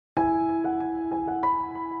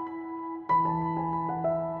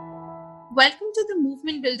Welcome to the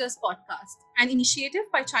Movement Builders podcast, an initiative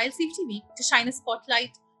by Child Safety Week to shine a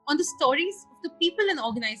spotlight on the stories of the people and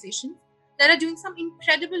organizations that are doing some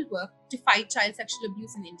incredible work to fight child sexual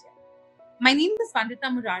abuse in India. My name is Vandita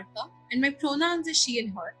Murarka, and my pronouns are she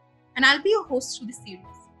and her, and I'll be your host through the series.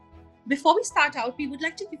 Before we start out, we would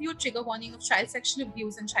like to give you a trigger warning of child sexual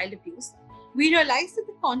abuse and child abuse. We realize that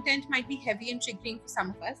the content might be heavy and triggering for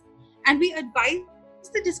some of us, and we advise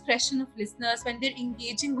the discretion of listeners when they're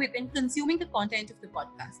engaging with and consuming the content of the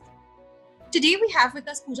podcast. Today we have with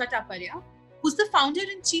us Pooja Taparia, who's the founder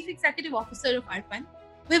and chief executive officer of Arpan.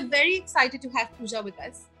 We're very excited to have Pooja with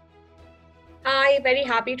us. Hi, very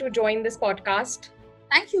happy to join this podcast.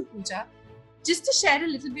 Thank you, Pooja. Just to share a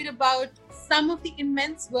little bit about some of the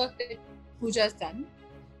immense work that Pooja has done.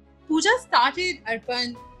 Pooja started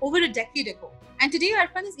Arpan over a decade ago, and today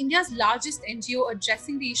Arpan is India's largest NGO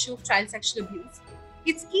addressing the issue of child sexual abuse.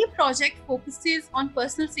 Its key project focuses on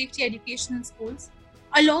personal safety education in schools,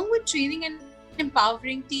 along with training and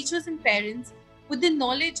empowering teachers and parents with the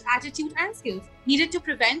knowledge, attitude, and skills needed to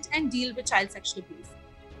prevent and deal with child sexual abuse.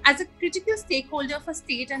 As a critical stakeholder for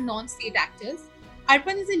state and non-state actors,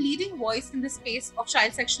 Arpan is a leading voice in the space of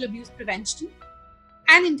child sexual abuse prevention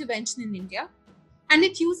and intervention in India, and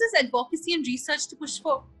it uses advocacy and research to push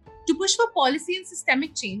for policy and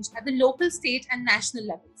systemic change at the local, state, and national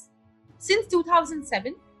levels. Since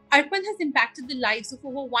 2007, Arpan has impacted the lives of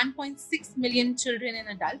over 1.6 million children and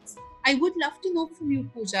adults. I would love to know from you,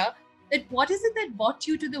 Pooja, that what is it that brought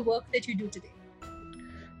you to the work that you do today?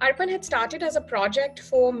 Arpan had started as a project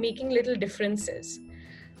for making little differences.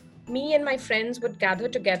 Me and my friends would gather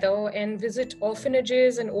together and visit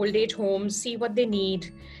orphanages and old age homes, see what they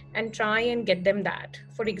need, and try and get them that.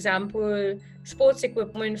 For example, sports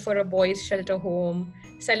equipment for a boys' shelter home,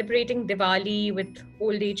 celebrating Diwali with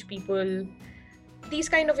old age people. These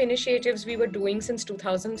kind of initiatives we were doing since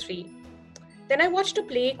 2003. Then I watched a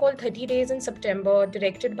play called 30 Days in September,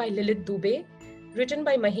 directed by Lilith Dubey, written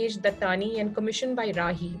by Mahesh Dattani and commissioned by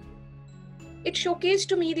Rahi. It showcased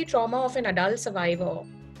to me the trauma of an adult survivor,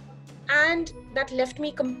 and that left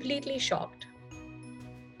me completely shocked.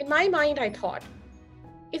 In my mind, I thought,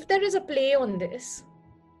 if there is a play on this,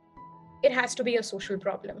 it has to be a social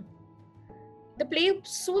problem. The play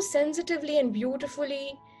so sensitively and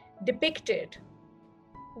beautifully depicted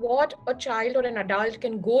what a child or an adult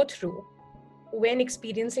can go through when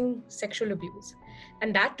experiencing sexual abuse,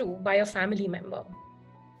 and that too by a family member.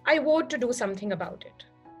 I vowed to do something about it.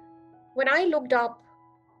 When I looked up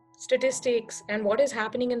statistics and what is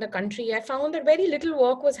happening in the country, I found that very little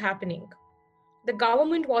work was happening. The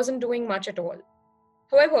government wasn't doing much at all.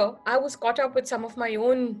 However, I was caught up with some of my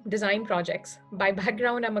own design projects. By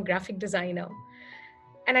background, I'm a graphic designer.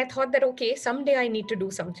 And I thought that, okay, someday I need to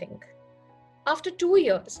do something. After 2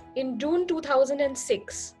 years, in June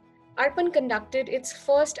 2006, Arpan conducted its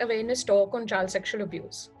first awareness talk on child sexual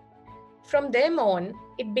abuse. From then on,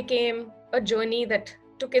 it became a journey that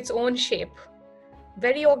took its own shape.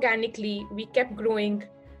 Very organically, we kept growing.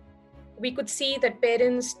 We could see that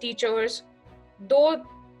parents, teachers, though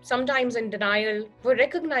sometimes in denial, were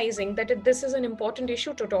recognizing that this is an important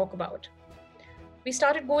issue to talk about. We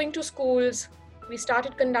started going to schools, we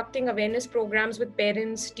started conducting awareness programs with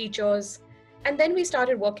parents, teachers, and then we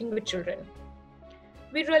started working with children.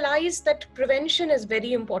 We realized that prevention is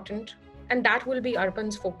very important, and that will be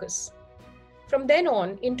Arpan's focus. From then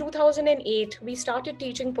on, in 2008, we started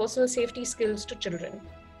teaching personal safety skills to children.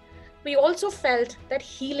 We also felt that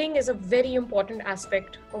healing is a very important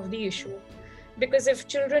aspect of the issue, because if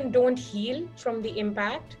children don't heal from the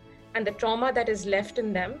impact and the trauma that is left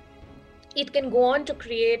in them, it can go on to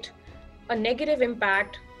create a negative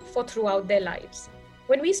impact for throughout their lives.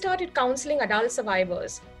 When we started counseling adult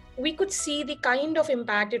survivors, we could see the kind of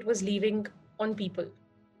impact it was leaving on people.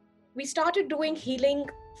 We started doing healing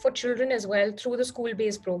for children as well through the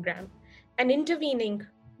school-based program and intervening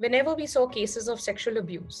whenever we saw cases of sexual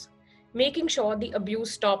abuse, making sure the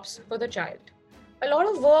abuse stops for the child. A lot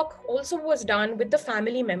of work also was done with the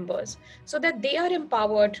family members so that they are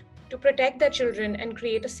empowered to protect their children and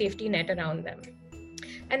create a safety net around them.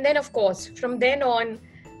 And then, of course, from then on,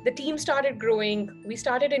 the team started growing, we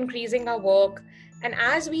started increasing our work, and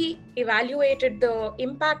as we evaluated the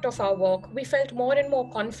impact of our work, we felt more and more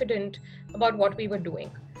confident about what we were doing.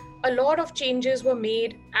 A lot of changes were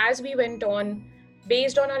made as we went on,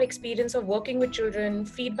 based on our experience of working with children,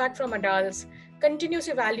 feedback from adults, continuous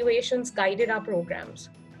evaluations guided our programs.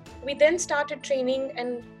 We then started training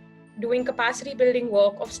and doing capacity building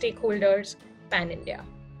work of stakeholders pan-India.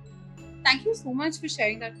 Thank you so much for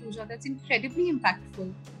sharing that, Pooja. That's incredibly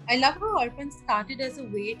impactful. I love how Arpan started as a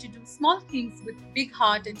way to do small things with big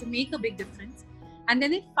heart and to make a big difference. and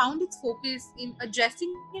then it found its focus in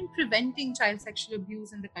addressing and preventing child sexual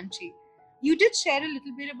abuse in the country. You did share a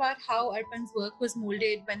little bit about how Arpan's work was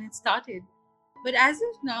molded when it started, but as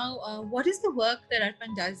of now, what is the work that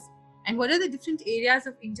Arpan does, and what are the different areas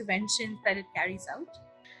of interventions that it carries out?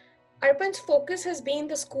 Arpan's focus has been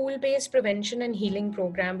the school-based prevention and healing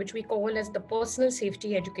program, which we call as the Personal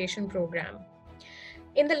Safety Education Program.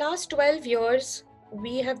 In the last 12 years,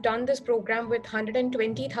 we have done this program with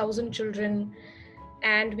 120,000 children,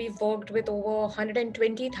 and we've worked with over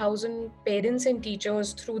 120,000 parents and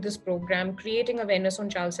teachers through this program, creating awareness on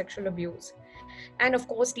child sexual abuse. And of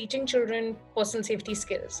course, teaching children personal safety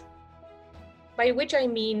skills, by which I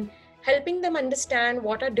mean helping them understand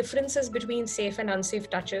what are differences between safe and unsafe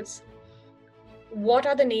touches, what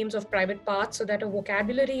are the names of private parts so that a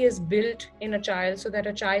vocabulary is built in a child so that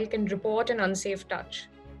a child can report an unsafe touch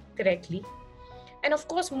correctly. And of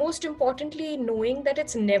course, most importantly, knowing that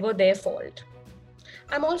it's never their fault.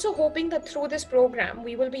 I'm also hoping that through this program,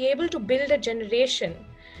 we will be able to build a generation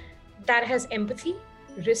that has empathy,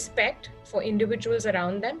 respect for individuals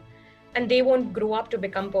around them, and they won't grow up to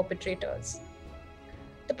become perpetrators.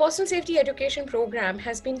 The Personal Safety Education Program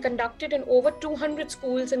has been conducted in over 200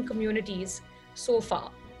 schools and communities so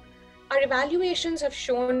far. Our evaluations have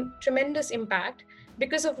shown tremendous impact,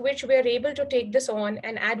 because of which we are able to take this on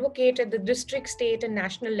and advocate at the district, state, and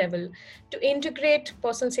national level to integrate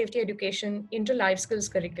personal safety education into life skills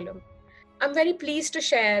curriculum. I'm very pleased to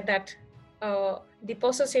share that the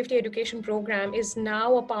Personal Safety Education Program is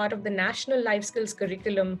now a part of the National Life Skills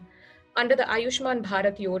Curriculum under the Ayushman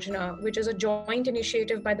Bharat Yojana, which is a joint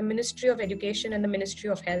initiative by the Ministry of Education and the Ministry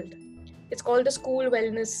of Health. It's called the School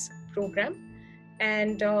Wellness Program.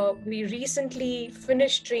 And we recently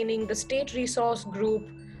finished training the state resource group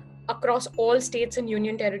across all states and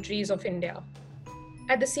union territories of India.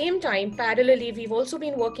 At the same time, parallelly, we've also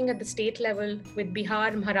been working at the state level with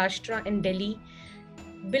Bihar, Maharashtra, and Delhi,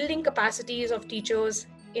 building capacities of teachers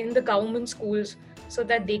in the government schools so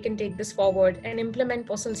that they can take this forward and implement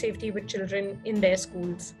personal safety with children in their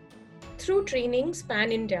schools. Through trainings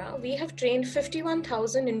pan-India, we have trained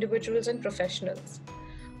 51,000 individuals and professionals.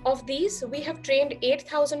 Of these, we have trained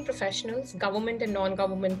 8,000 professionals, government and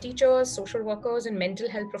non-government teachers, social workers, and mental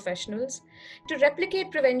health professionals to replicate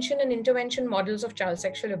prevention and intervention models of child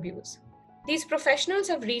sexual abuse. These professionals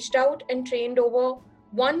have reached out and trained over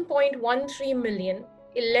 1.13 million,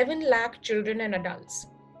 11 lakh children and adults.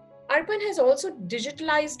 Arpan has also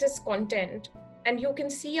digitalized its content, and you can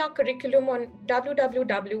see our curriculum on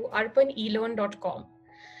www.arpanelearn.com.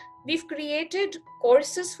 We've created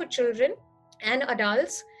courses for children and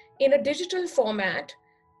adults in a digital format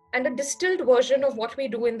and a distilled version of what we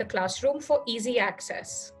do in the classroom for easy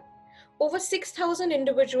access. Over 6,000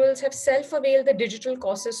 individuals have self-availed the digital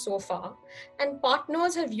courses so far, and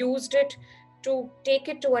partners have used it to take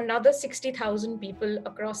it to another 60,000 people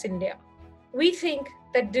across India. We think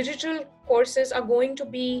that digital courses are going to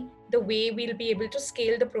be the way we'll be able to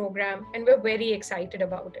scale the program, and we're very excited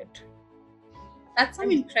about it. That's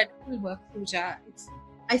some incredible work, Pooja.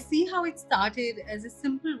 I see how it started as a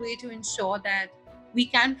simple way to ensure that we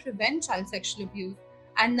can prevent child sexual abuse,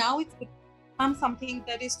 and now it's become something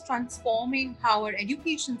that is transforming how our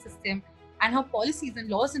education system and how policies and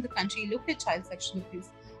laws in the country look at child sexual abuse.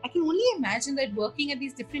 I can only imagine that working at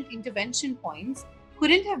these different intervention points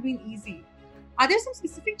couldn't have been easy. Are there some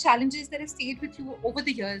specific challenges that have stayed with you over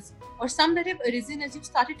the years, or some that have arisen as you've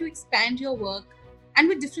started to expand your work and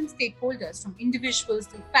with different stakeholders, from individuals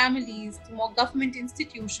to families to more government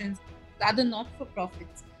institutions to other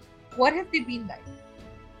not-for-profits? What have they been like?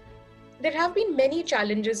 There have been many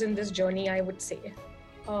challenges in this journey, I would say.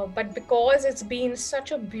 But because it's been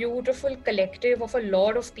such a beautiful collective of a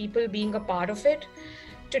lot of people being a part of it,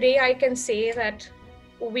 today I can say that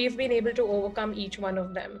we've been able to overcome each one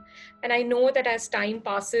of them. And I know that as time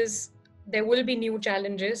passes, there will be new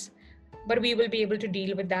challenges, but we will be able to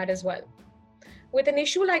deal with that as well. With an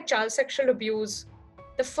issue like child sexual abuse,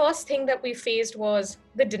 the first thing that we faced was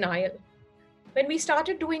the denial. When we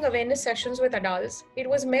started doing awareness sessions with adults, it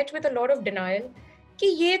was met with a lot of denial. कि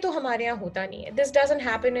ये तो हमारे यहाँ होता नहीं है. This doesn't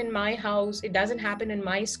happen in my house. It doesn't happen in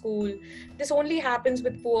my school. This only happens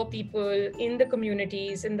with poor people in the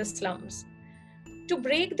communities, in the slums. To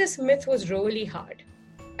break this myth was really hard.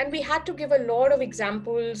 And we had to give a lot of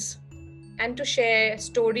examples and to share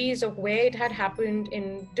stories of where it had happened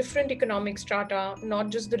in different economic strata, not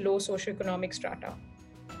just the low socioeconomic strata.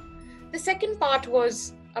 The second part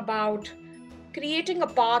was about creating a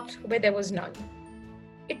path where there was none.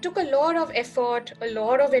 It took a lot of effort, a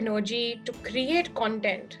lot of energy to create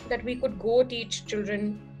content that we could go teach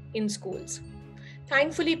children in schools.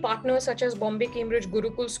 Thankfully, partners such as Bombay Cambridge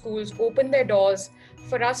Gurukul schools open their doors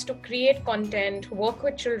for us to create content, work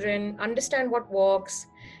with children, understand what works,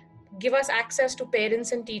 give us access to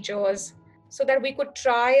parents and teachers so that we could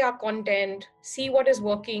try our content, see what is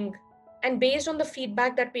working. And based on the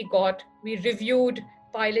feedback that we got, we reviewed,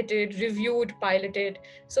 piloted,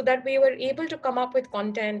 so that we were able to come up with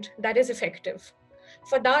content that is effective.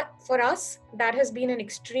 For us, that has been an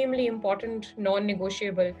extremely important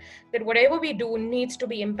non-negotiable, that whatever we do needs to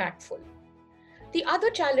be impactful. The other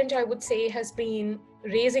challenge I would say has been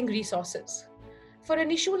raising resources. For an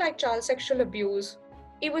issue like child sexual abuse,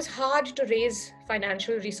 it was hard to raise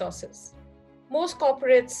financial resources. Most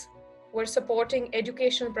corporates were supporting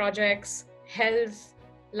educational projects, health,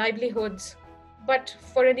 livelihoods, but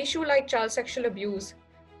for an issue like child sexual abuse,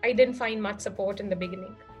 I didn't find much support in the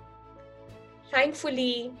beginning.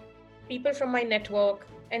 Thankfully, people from my network,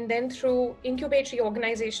 and then through incubatory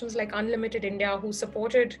organizations like Unlimited India who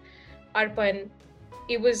supported Arpan,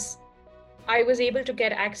 I was able to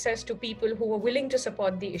get access to people who were willing to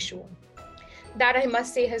support the issue. That, I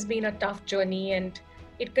must say, has been a tough journey, and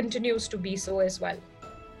it continues to be so as well.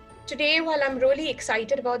 Today, while I'm really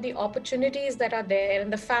excited about the opportunities that are there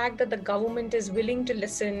and the fact that the government is willing to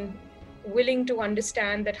listen, willing to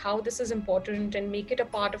understand that how this is important and make it a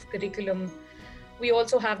part of curriculum, we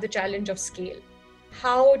also have the challenge of scale.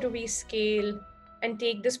 How do we scale and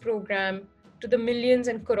take this program to the millions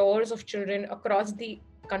and crores of children across the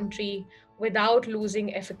country without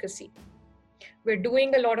losing efficacy? We're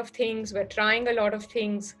doing a lot of things, we're trying a lot of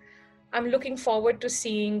things. I'm looking forward to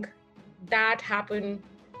seeing that happen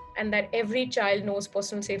and that every child knows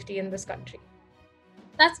personal safety in this country.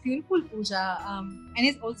 That's beautiful, Pooja. And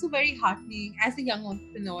it's also very heartening as a young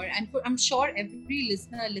entrepreneur, and for I'm sure every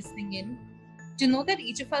listener listening in, to know that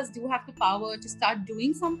each of us do have the power to start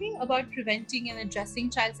doing something about preventing and addressing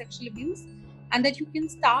child sexual abuse, and that you can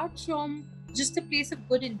start from just a place of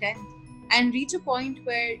good intent and reach a point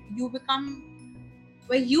where you become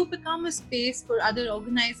a space for other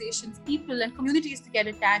organizations, people, and communities to get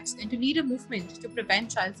attached and to lead a movement to prevent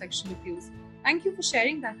child sexual abuse. Thank you for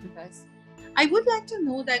sharing that with us. I would like to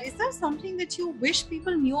know that is there something that you wish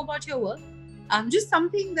people knew about your work? Just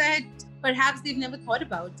something that perhaps they've never thought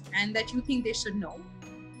about and that you think they should know?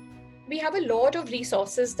 We have a lot of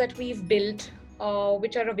resources that we've built,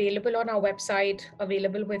 which are available on our website,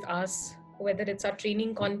 available with us, whether it's our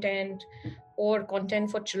training content or content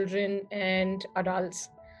for children and adults.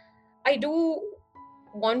 I do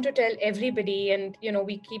want to tell everybody, and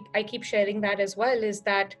I keep sharing that as well, is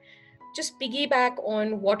that just piggyback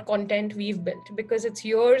on what content we've built, because it's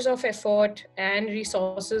years of effort and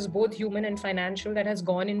resources, both human and financial, that has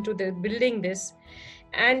gone into the building this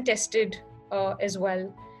and tested as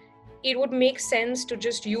well. It would make sense to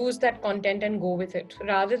just use that content and go with it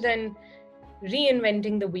rather than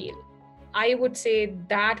reinventing the wheel. I would say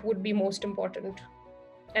that would be most important,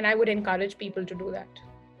 and I would encourage people to do that.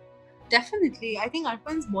 Definitely. I think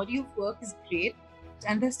Arpan's body of work is great,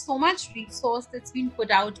 and there's so much resource that's been put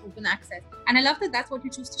out open access. And I love that that's what you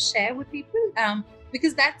choose to share with people,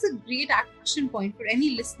 because that's a great action point for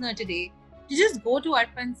any listener today to just go to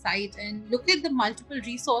Arpan's site and look at the multiple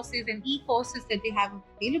resources and e-courses that they have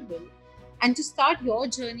available, and to start your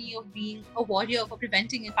journey of being a warrior for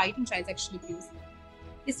preventing and fighting child sexual abuse.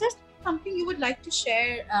 Is there something you would like to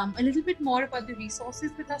share a little bit more about the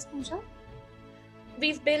resources with us, Pooja?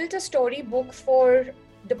 We've built a storybook for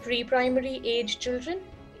the pre-primary age children.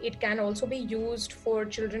 It can also be used for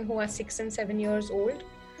children who are 6 and 7 years old.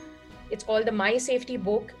 It's called the My Safety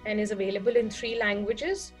Book and is available in 3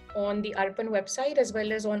 languages on the Arpan website as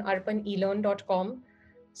well as on arpanelearn.com.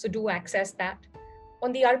 So do access that.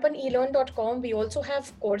 On the arpanelearn.com, we also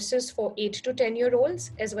have courses for 8 to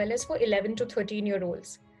 10-year-olds as well as for 11 to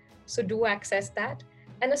 13-year-olds. So do access that.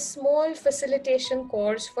 And a small facilitation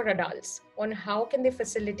course for adults on how can they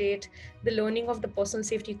facilitate the learning of the personal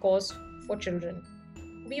safety course for children.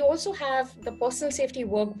 We also have the personal safety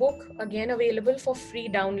workbook, again available for free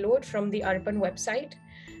download from the Arpan website.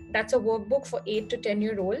 That's a workbook for 8 to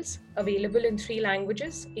 10-year-olds, available in 3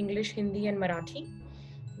 languages, English, Hindi, and Marathi.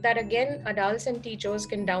 That again, adults and teachers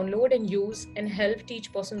can download and use and help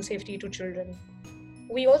teach personal safety to children.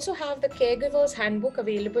 We also have the Caregiver's Handbook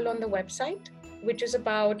available on the website, which is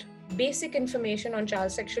about basic information on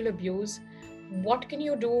child sexual abuse. What can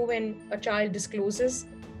you do when a child discloses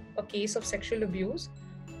a case of sexual abuse?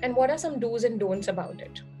 And what are some do's and don'ts about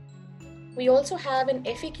it? We also have an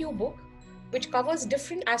FAQ book, which covers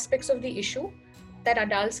different aspects of the issue that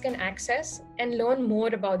adults can access and learn more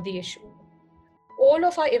about the issue. All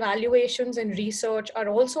of our evaluations and research are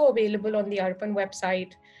also available on the Arpan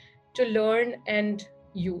website to learn and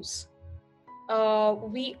use.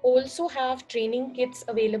 We also have training kits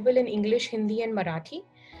available in English, Hindi, and Marathi.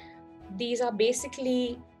 These are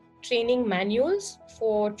basically training manuals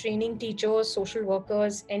for training teachers, social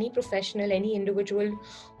workers, any professional, any individual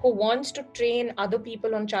who wants to train other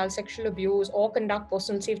people on child sexual abuse or conduct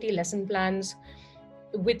personal safety lesson plans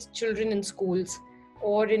with children in schools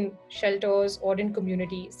or in shelters or in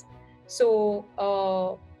communities.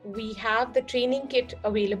 So we have the training kit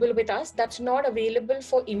available with us that's not available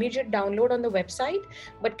for immediate download on the website,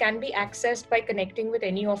 but can be accessed by connecting with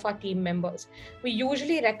any of our team members. We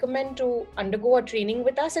usually recommend to undergo a training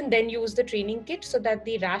with us and then use the training kit so that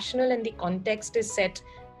the rationale and the context is set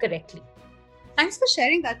correctly. Thanks for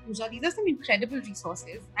sharing that, Pooja. These are some incredible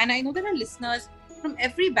resources. And I know that our listeners from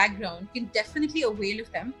every background can definitely avail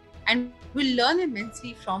of them and will learn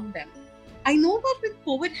immensely from them. I know that with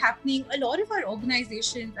COVID happening, a lot of our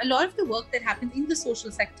organizations, a lot of the work that happens in the social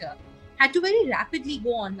sector had to very rapidly go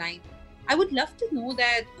online. I would love to know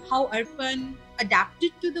that how Arpan adapted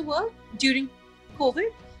to the work during COVID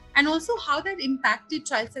and also how that impacted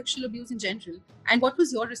child sexual abuse in general and what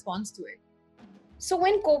was your response to it? So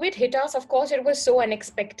when COVID hit us, of course, it was so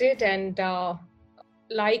unexpected. And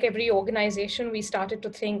like every organization, we started to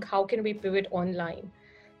think, how can we pivot online?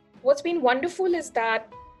 What's been wonderful is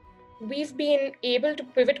that we've been able to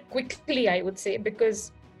pivot quickly, I would say,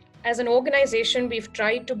 because as an organization, we've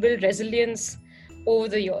tried to build resilience over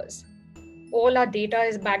the years. All our data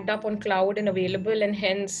is backed up on cloud and available, and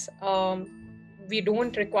hence we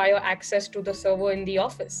don't require access to the server in the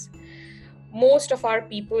office. Most of our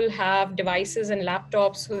people have devices and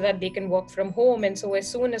laptops so that they can work from home. And so as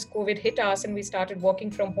soon as COVID hit us and we started working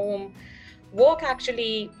from home, work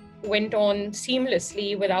actually went on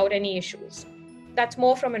seamlessly without any issues. That's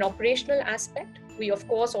more from an operational aspect. We, of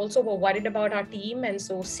course, also were worried about our team, and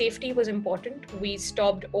so safety was important. We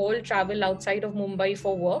stopped all travel outside of Mumbai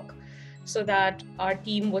for work so that our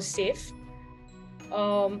team was safe.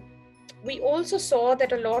 We also saw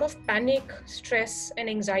that a lot of panic, stress, and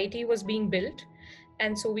anxiety was being built.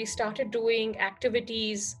 And so we started doing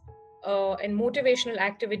activities and motivational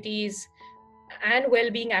activities and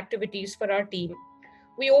well being activities for our team.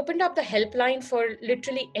 We opened up the helpline for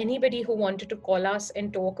literally anybody who wanted to call us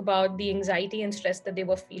and talk about the anxiety and stress that they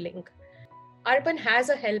were feeling. Arpan has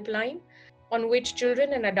a helpline on which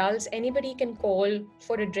children and adults, anybody can call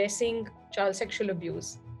for addressing child sexual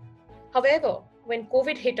abuse. However, when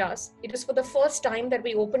COVID hit us, it was for the first time that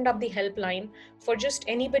we opened up the helpline for just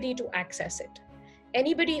anybody to access it.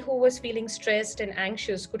 Anybody who was feeling stressed and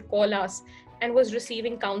anxious could call us and was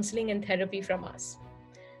receiving counseling and therapy from us.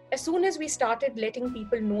 As soon as we started letting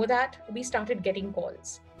people know that, we started getting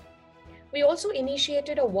calls. We also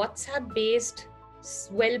initiated a WhatsApp-based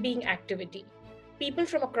well-being activity. People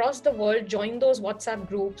from across the world joined those WhatsApp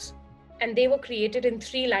groups, and they were created in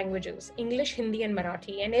 3 languages, English, Hindi, and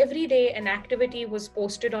Marathi. And every day an activity was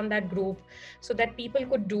posted on that group so that people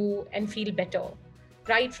could do and feel better.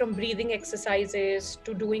 Right from breathing exercises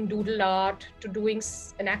to doing doodle art to doing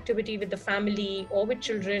an activity with the family or with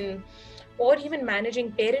children, or even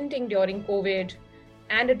managing parenting during COVID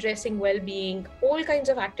and addressing well-being, all kinds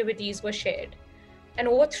of activities were shared. And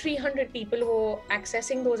over 300 people were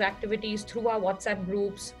accessing those activities through our WhatsApp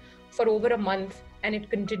groups for over a month, and it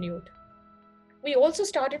continued. We also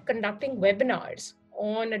started conducting webinars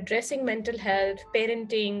on addressing mental health,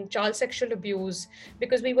 parenting, child sexual abuse,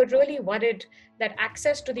 because we were really worried that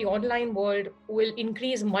access to the online world will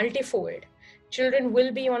increase multifold. Children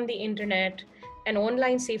will be on the internet, and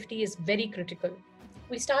online safety is very critical.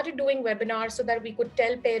 We started doing webinars so that we could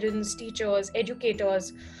tell parents, teachers,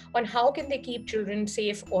 educators on how can they keep children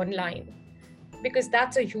safe online, because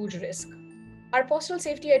that's a huge risk. Our personal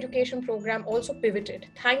safety education program also pivoted.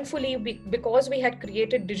 Thankfully, because we had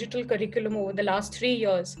created digital curriculum over the last 3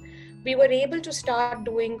 years, we were able to start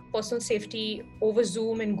doing personal safety over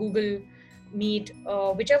Zoom and Google Meet,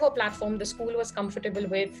 whichever platform the school was comfortable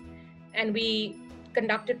with. And we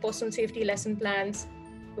conducted personal safety lesson plans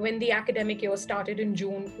when the academic year started in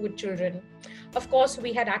June with children. Of course,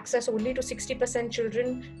 we had access only to 60%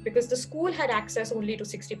 children because the school had access only to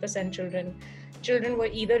 60% children. Children were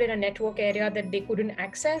either in a network area that they couldn't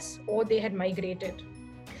access or they had migrated.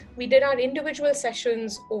 We did our individual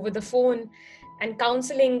sessions over the phone, and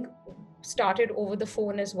counseling started over the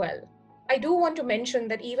phone as well. I do want to mention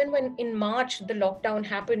that even when in March the lockdown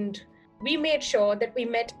happened, we made sure that we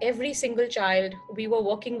met every single child we were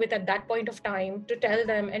working with at that point of time to tell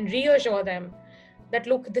them and reassure them that,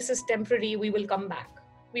 look, this is temporary, we will come back.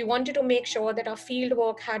 We wanted to make sure that our field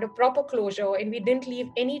work had a proper closure and we didn't leave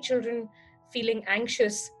any children feeling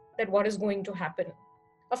anxious that what is going to happen.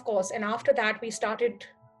 Of course, and after that, we started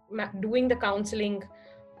doing the counseling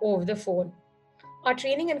over the phone. Our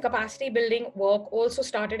training and capacity building work also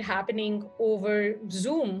started happening over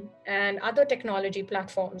Zoom and other technology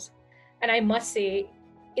platforms. And I must say,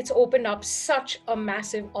 it's opened up such a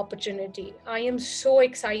massive opportunity. I am so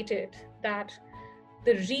excited that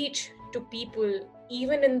the reach to people,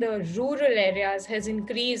 even in the rural areas, has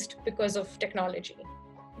increased because of technology.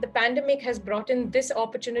 The pandemic has brought in this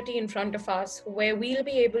opportunity in front of us where we'll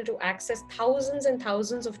be able to access thousands and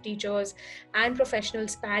thousands of teachers and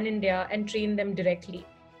professionals pan India and train them directly.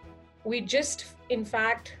 We just, in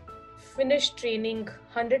fact, finished training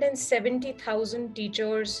 170,000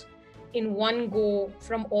 teachers in one go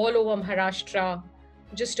from all over Maharashtra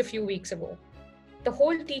just a few weeks ago. The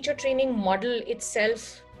whole teacher training model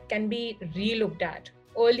itself can be relooked at.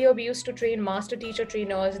 Earlier, we used to train master teacher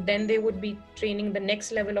trainers, then they would be training the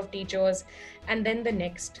next level of teachers, and then the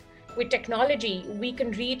next. With technology, we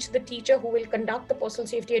can reach the teacher who will conduct the personal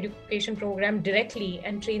safety education program directly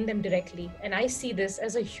and train them directly. And I see this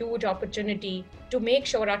as a huge opportunity to make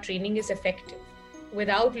sure our training is effective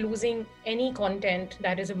without losing any content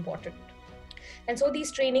that is important. And so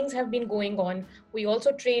these trainings have been going on. We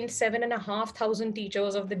also trained 7,500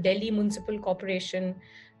 teachers of the Delhi Municipal Corporation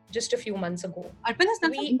just a few months ago. Arpan has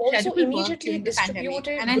done some We also incredible work immediately during the pandemic,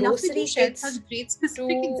 distributed and I love that you grocery shared kits such great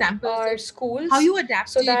specific to examples our of schools how you so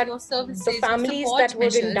adapted that your services, the your families support that were in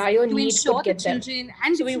measures dire to need ensure could the get them. children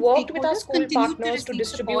and So we different worked with our stakeholders school continued to partners to receive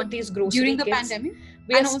support distribute these during grocery the kits. pandemic,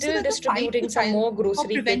 We and are also still that the fight distributing some prevailed more for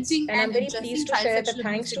grocery kits, preventing and I'm and very addressing pleased to child share that sexual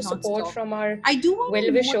abuse thanks did to not support stop. from our I do want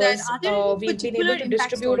to know that well-wishers, are there any we've been particular able to impact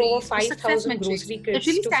distribute over stories or success 5,000 metrics grocery that kits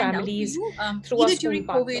really to stand out for families you, through our either school during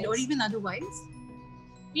COVID or partners. even otherwise?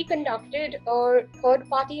 We conducted a third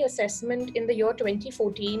party assessment in the year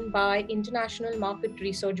 2014 by International Market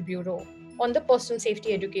Research Bureau on the personal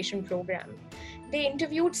safety education program. They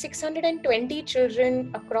interviewed 620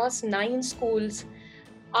 children across 9 schools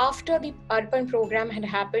after the Arpan program had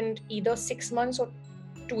happened either 6 months or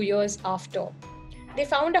 2 years after. They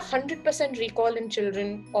found 100% recall in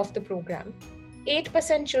children of the program.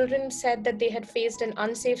 8% children said that they had faced an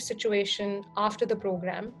unsafe situation after the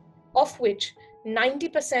program, of which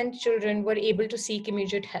 90% children were able to seek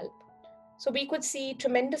immediate help. So we could see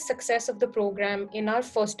tremendous success of the program in our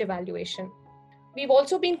first evaluation. We've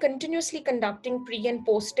also been continuously conducting pre and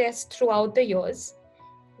post tests throughout the years,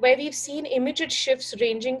 where we've seen immediate shifts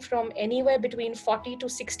ranging from anywhere between 40 to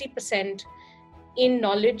 60% in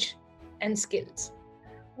knowledge and skills.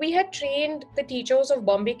 We had trained the teachers of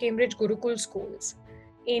Bombay Cambridge Gurukul schools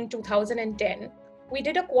in 2010. We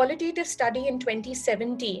did a qualitative study in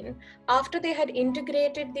 2017 after they had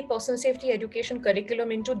integrated the personal safety education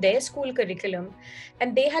curriculum into their school curriculum,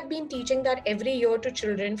 and they had been teaching that every year to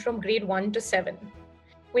children from grade 1 to 7.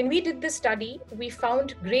 When we did this study, we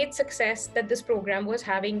found great success that this program was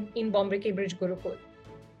having in Bombay Cambridge Gurukul.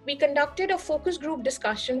 We conducted a focus group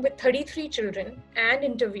discussion with 33 children and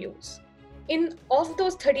interviews. Of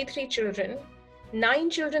those 33 children, 9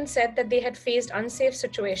 children said that they had faced unsafe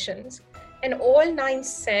situations, and all 9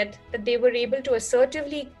 said that they were able to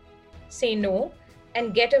assertively say no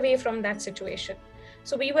and get away from that situation.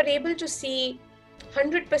 So we were able to see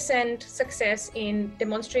 100% success in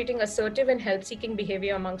demonstrating assertive and help-seeking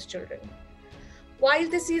behavior amongst children. While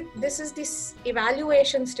this is this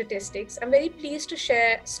evaluation statistics, I'm very pleased to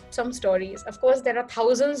share some stories. Of course, there are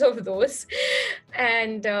thousands of those,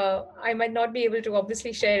 and I might not be able to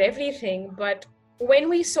obviously share everything. But when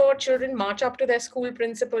we saw children march up to their school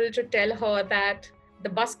principal to tell her that the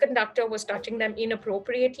bus conductor was touching them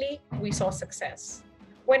inappropriately, we saw success.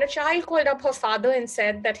 When a child called up her father and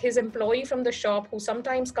said that his employee from the shop, who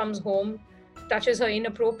sometimes comes home, touches her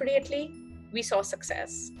inappropriately, we saw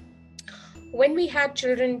success. When we had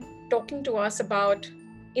children talking to us about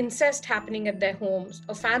incest happening at their homes,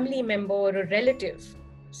 a family member or a relative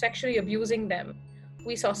sexually abusing them,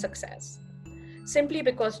 we saw success. Simply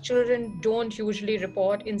because children don't usually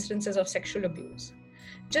report instances of sexual abuse.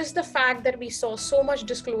 Just the fact that we saw so much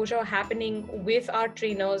disclosure happening with our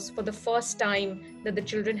trainers for the first time that the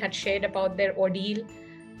children had shared about their ordeal,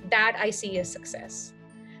 that I see as success.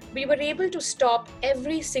 We were able to stop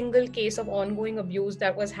every single case of ongoing abuse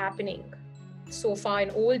that was happening so far in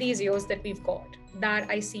all these years that we've got. That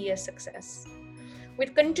I see as success.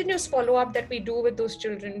 With continuous follow-up that we do with those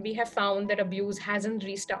children, we have found that abuse hasn't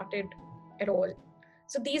restarted at all.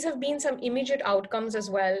 So these have been some immediate outcomes as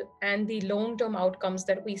well, and the long-term outcomes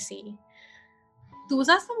that we see. Those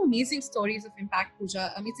are some amazing stories of impact,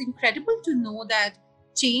 Pooja. It's incredible to know that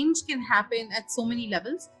change can happen at so many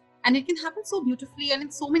levels, and it can happen so beautifully and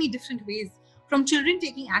in so many different ways. From children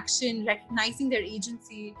taking action, recognizing their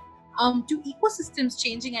agency, to ecosystems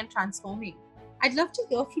changing and transforming. I'd love to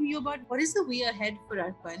hear from you about what is the way ahead for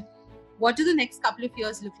Arpan. What do the next couple of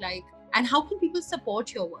years look like? And how can people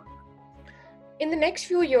support your work? In the next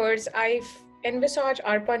few years, I've envisaged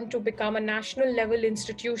Arpan to become a national level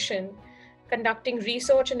institution, conducting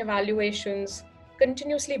research and evaluations,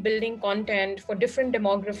 continuously building content for different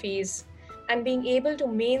demographies, and being able to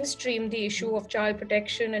mainstream the issue of child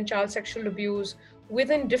protection and child sexual abuse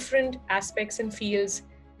within different aspects and fields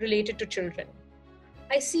related to children.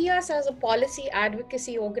 I see us as a policy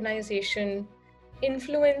advocacy organization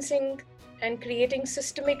influencing and creating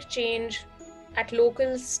systemic change at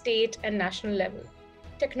local, state, and national level.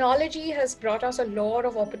 Technology has brought us a lot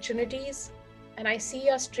of opportunities, and I see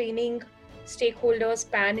us training stakeholders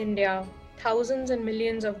pan India, thousands and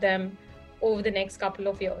millions of them, over the next couple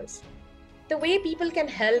of years. The way people can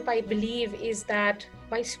help, I believe, is that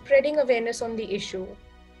by spreading awareness on the issue,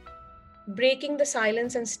 breaking the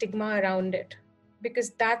silence and stigma around it, because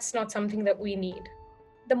that's not something that we need.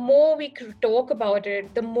 The more we talk about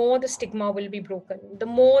it, the more the stigma will be broken. The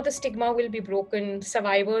more the stigma will be broken,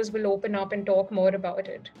 survivors will open up and talk more about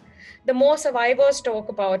it. The more survivors talk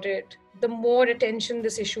about it, the more attention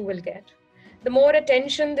this issue will get. The more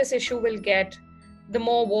attention this issue will get, the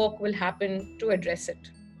more work will happen to address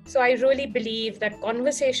it. So I really believe that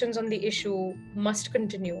conversations on the issue must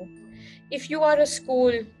continue. If you are a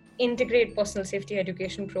school, integrate personal safety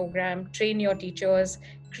education program, train your teachers,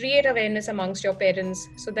 create awareness amongst your parents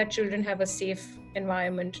so that children have a safe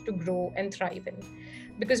environment to grow and thrive in.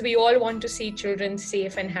 Because we all want to see children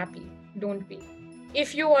safe and happy, don't we?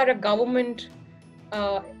 If you are a government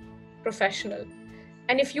professional,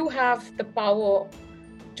 and if you have the power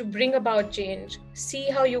to bring about change, see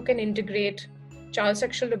how you can integrate child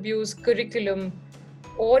sexual abuse curriculum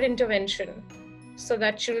or intervention so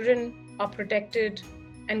that children are protected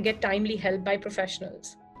and get timely help by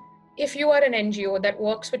professionals. If you are an NGO that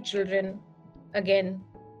works with children, again,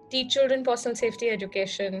 teach children personal safety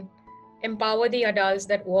education, empower the adults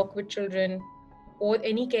that work with children or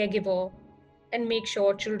any caregiver, and make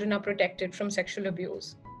sure children are protected from sexual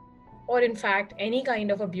abuse, or in fact, any kind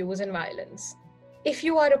of abuse and violence. If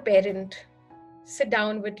you are a parent, sit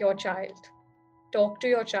down with your child, talk to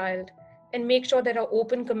your child, and make sure there are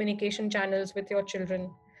open communication channels with your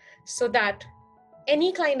children so that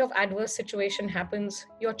any kind of adverse situation happens,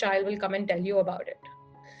 your child will come and tell you about it.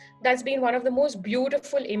 That's been one of the most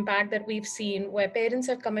beautiful impact that we've seen, where parents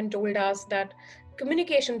have come and told us that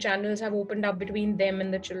communication channels have opened up between them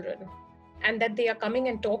and the children, and that they are coming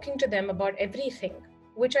and talking to them about everything,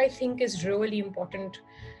 which I think is really important.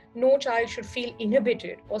 No child should feel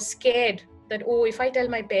inhibited or scared that, oh, if I tell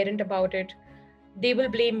my parent about it, they will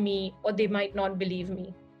blame me or they might not believe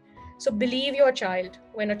me. So believe your child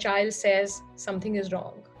when a child says something is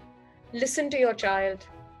wrong. Listen to your child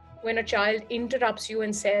when a child interrupts you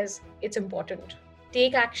and says it's important.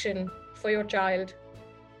 Take action for your child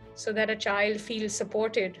so that a child feels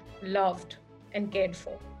supported, loved, and cared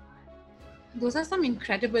for. Those are some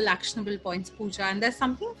incredible actionable points, Pooja, and there's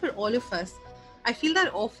something for all of us. I feel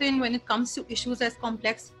that often when it comes to issues as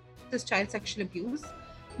complex as child sexual abuse,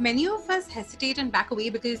 many of us hesitate and back away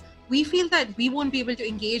because we feel that we won't be able to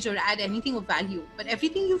engage or add anything of value. But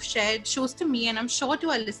everything you've shared shows to me, and I'm sure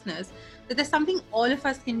to our listeners, that there's something all of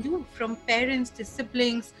us can do, from parents to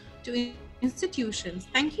siblings to institutions.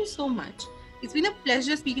 Thank you so much. It's been a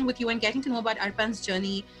pleasure speaking with you and getting to know about Arpan's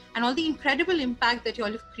journey and all the incredible impact that you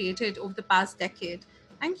all have created over the past decade.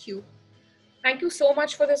 Thank you. Thank you so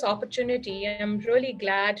much for this opportunity. I'm really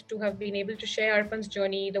glad to have been able to share Arpan's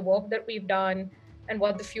journey, the work that we've done, and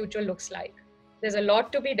what the future looks like. There's a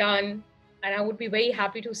lot to be done, and I would be very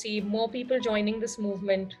happy to see more people joining this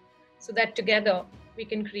movement so that together we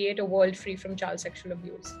can create a world free from child sexual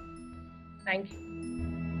abuse. Thank you.